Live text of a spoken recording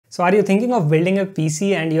So are you thinking of building a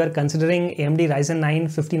PC and you are considering AMD Ryzen 9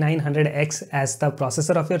 5900X as the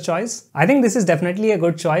processor of your choice? I think this is definitely a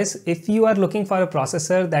good choice if you are looking for a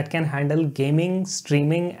processor that can handle gaming,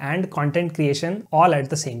 streaming, and content creation all at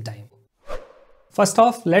the same time. First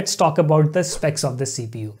off, let's talk about the specs of this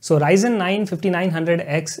CPU. So Ryzen 9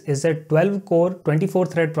 5900X is a 12-core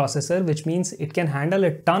 24-thread processor, which means it can handle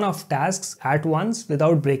a ton of tasks at once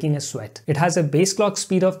without breaking a sweat. It has a base clock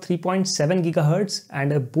speed of 3.7 GHz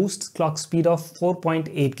and a boost clock speed of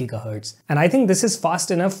 4.8 GHz. And I think this is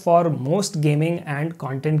fast enough for most gaming and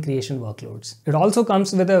content creation workloads. It also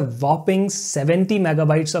comes with a whopping 70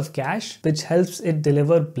 megabytes of cache, which helps it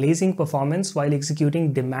deliver blazing performance while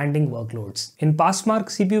executing demanding workloads. In Passmark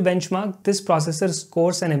CPU benchmark, this processor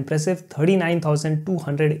scores an impressive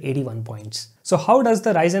 39,281 points. So how does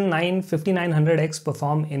the Ryzen 9 5900X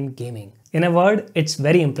perform in gaming? In a word, it's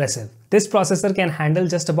very impressive. This processor can handle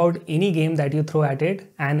just about any game that you throw at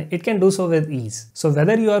it, and it can do so with ease. So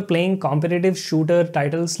whether you are playing competitive shooter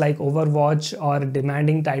titles like Overwatch or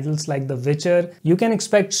demanding titles like The Witcher, you can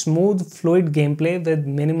expect smooth, fluid gameplay with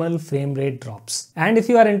minimal frame rate drops. And if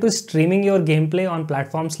you are into streaming your gameplay on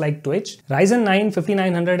platforms like Twitch, Ryzen 9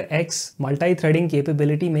 5900X multi-threading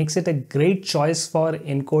capability makes it a great choice for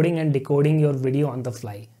encoding and decoding your video on the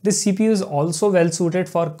fly. This CPU is also well suited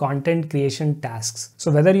for content creation tasks. So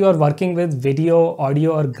whether you are working with video,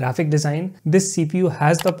 audio, or graphic design, this CPU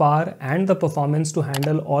has the power and the performance to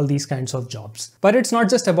handle all these kinds of jobs. But it's not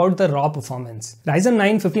just about the raw performance. Ryzen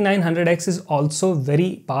 9 5900X is also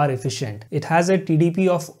very power efficient. It has a TDP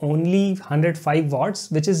of only 105 watts,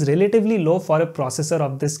 which is relatively low for a processor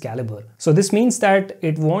of this caliber. So this means that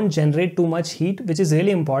it won't generate too much heat, which is really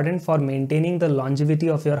important for maintaining the longevity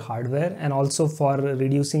of your hardware and also for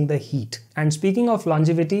reducing the heat. And speaking of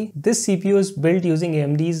longevity, this CPU is built using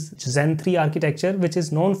AMD's Zen 3 architecture, which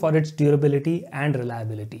is known for its durability and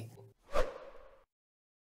reliability.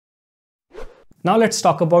 Now let's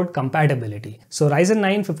talk about compatibility. So Ryzen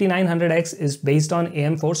 9 5900X is based on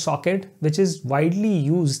AM4 socket, which is widely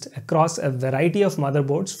used across a variety of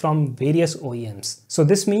motherboards from various OEMs. So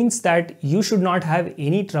this means that you should not have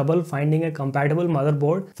any trouble finding a compatible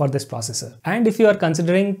motherboard for this processor. And if you are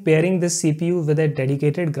considering pairing this CPU with a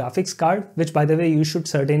dedicated graphics card, which by the way you should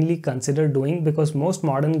certainly consider doing because most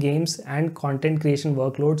modern games and content creation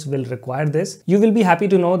workloads will require this, you will be happy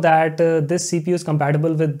to know that this CPU is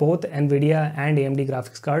compatible with both NVIDIA and AMD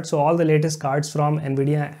graphics cards. So all the latest cards from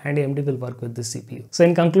NVIDIA and AMD will work with this CPU. So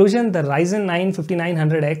in conclusion, the Ryzen 9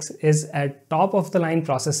 5900X is a top of the line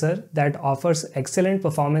processor that offers excellent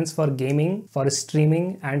performance for gaming, for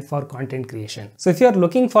streaming, and for content creation. So if you are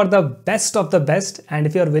looking for the best of the best and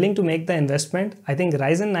if you are willing to make the investment, I think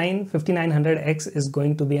Ryzen 9 5900X is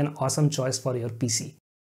going to be an awesome choice for your PC.